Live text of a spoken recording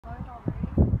Yet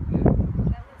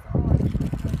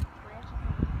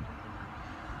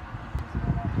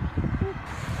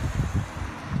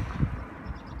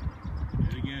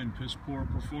again, piss poor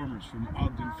performance from the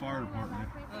Ogden Fire Department.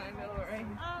 I know, right?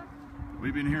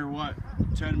 We've been here, what,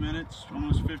 10 minutes,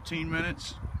 almost 15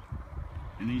 minutes?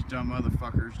 And these dumb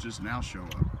motherfuckers just now show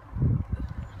up.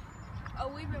 Oh,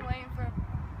 we've been waiting for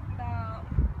about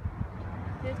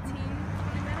 15, 20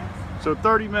 minutes. So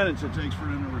 30 minutes it takes for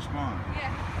them to respond.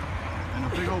 Yeah. And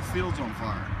the big old field's on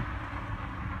fire.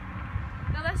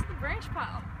 No, that's the branch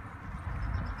pile.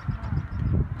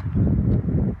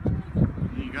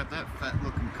 You got that fat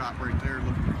looking cop right there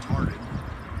looking retarded.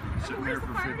 Sitting there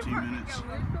for 15 minutes.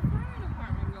 Where's the fire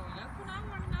department going? That's what I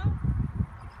want to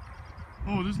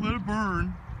know. Oh, just let it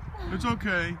burn. It's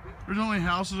okay. There's only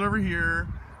houses over here,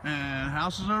 and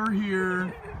houses over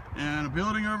here, and a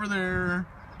building over there,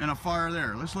 and a fire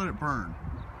there. Let's let it burn.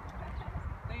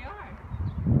 They are.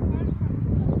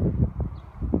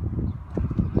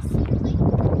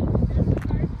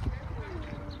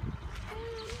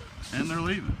 And they're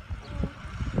leaving.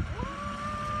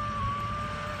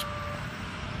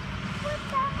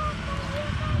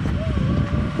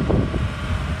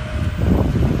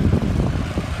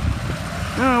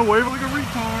 Yeah, wave like a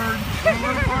retard. Don't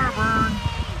let a fire burn.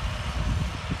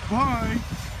 Bye.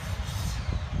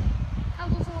 How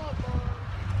does a lot burn?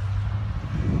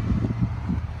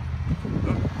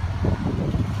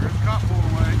 There's a cop pulling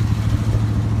away.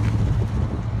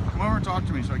 Come over and talk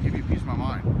to me so I give you a piece of my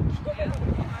mind.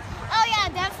 Oh yeah,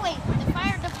 definitely. The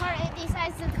fire department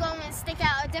decides to go and stick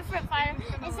out a different fire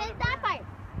and save that fire.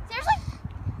 Seriously?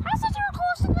 How's it you're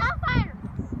close to that fire?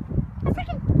 The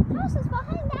freaking house is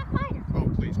behind that fire. Oh,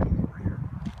 please come over here.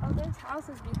 Oh, there's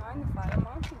houses behind the fire.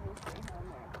 Monty was behind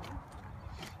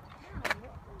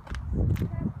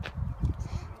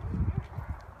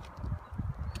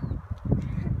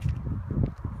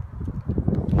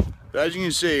there. As you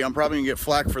can see, I'm probably gonna get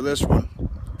flack for this one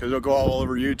because it'll go all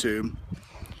over YouTube.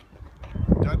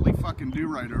 Dudley fucking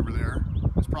Do-Right over there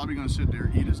is probably gonna sit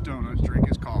there, eat his donuts, drink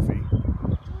his coffee,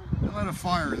 and let a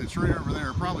fire that's right over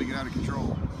there probably get out of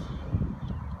control.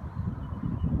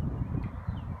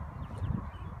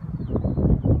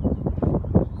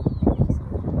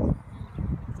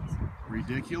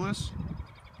 Ridiculous.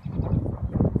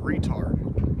 Retard.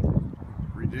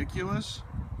 Ridiculous.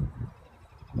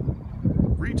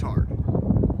 Retard.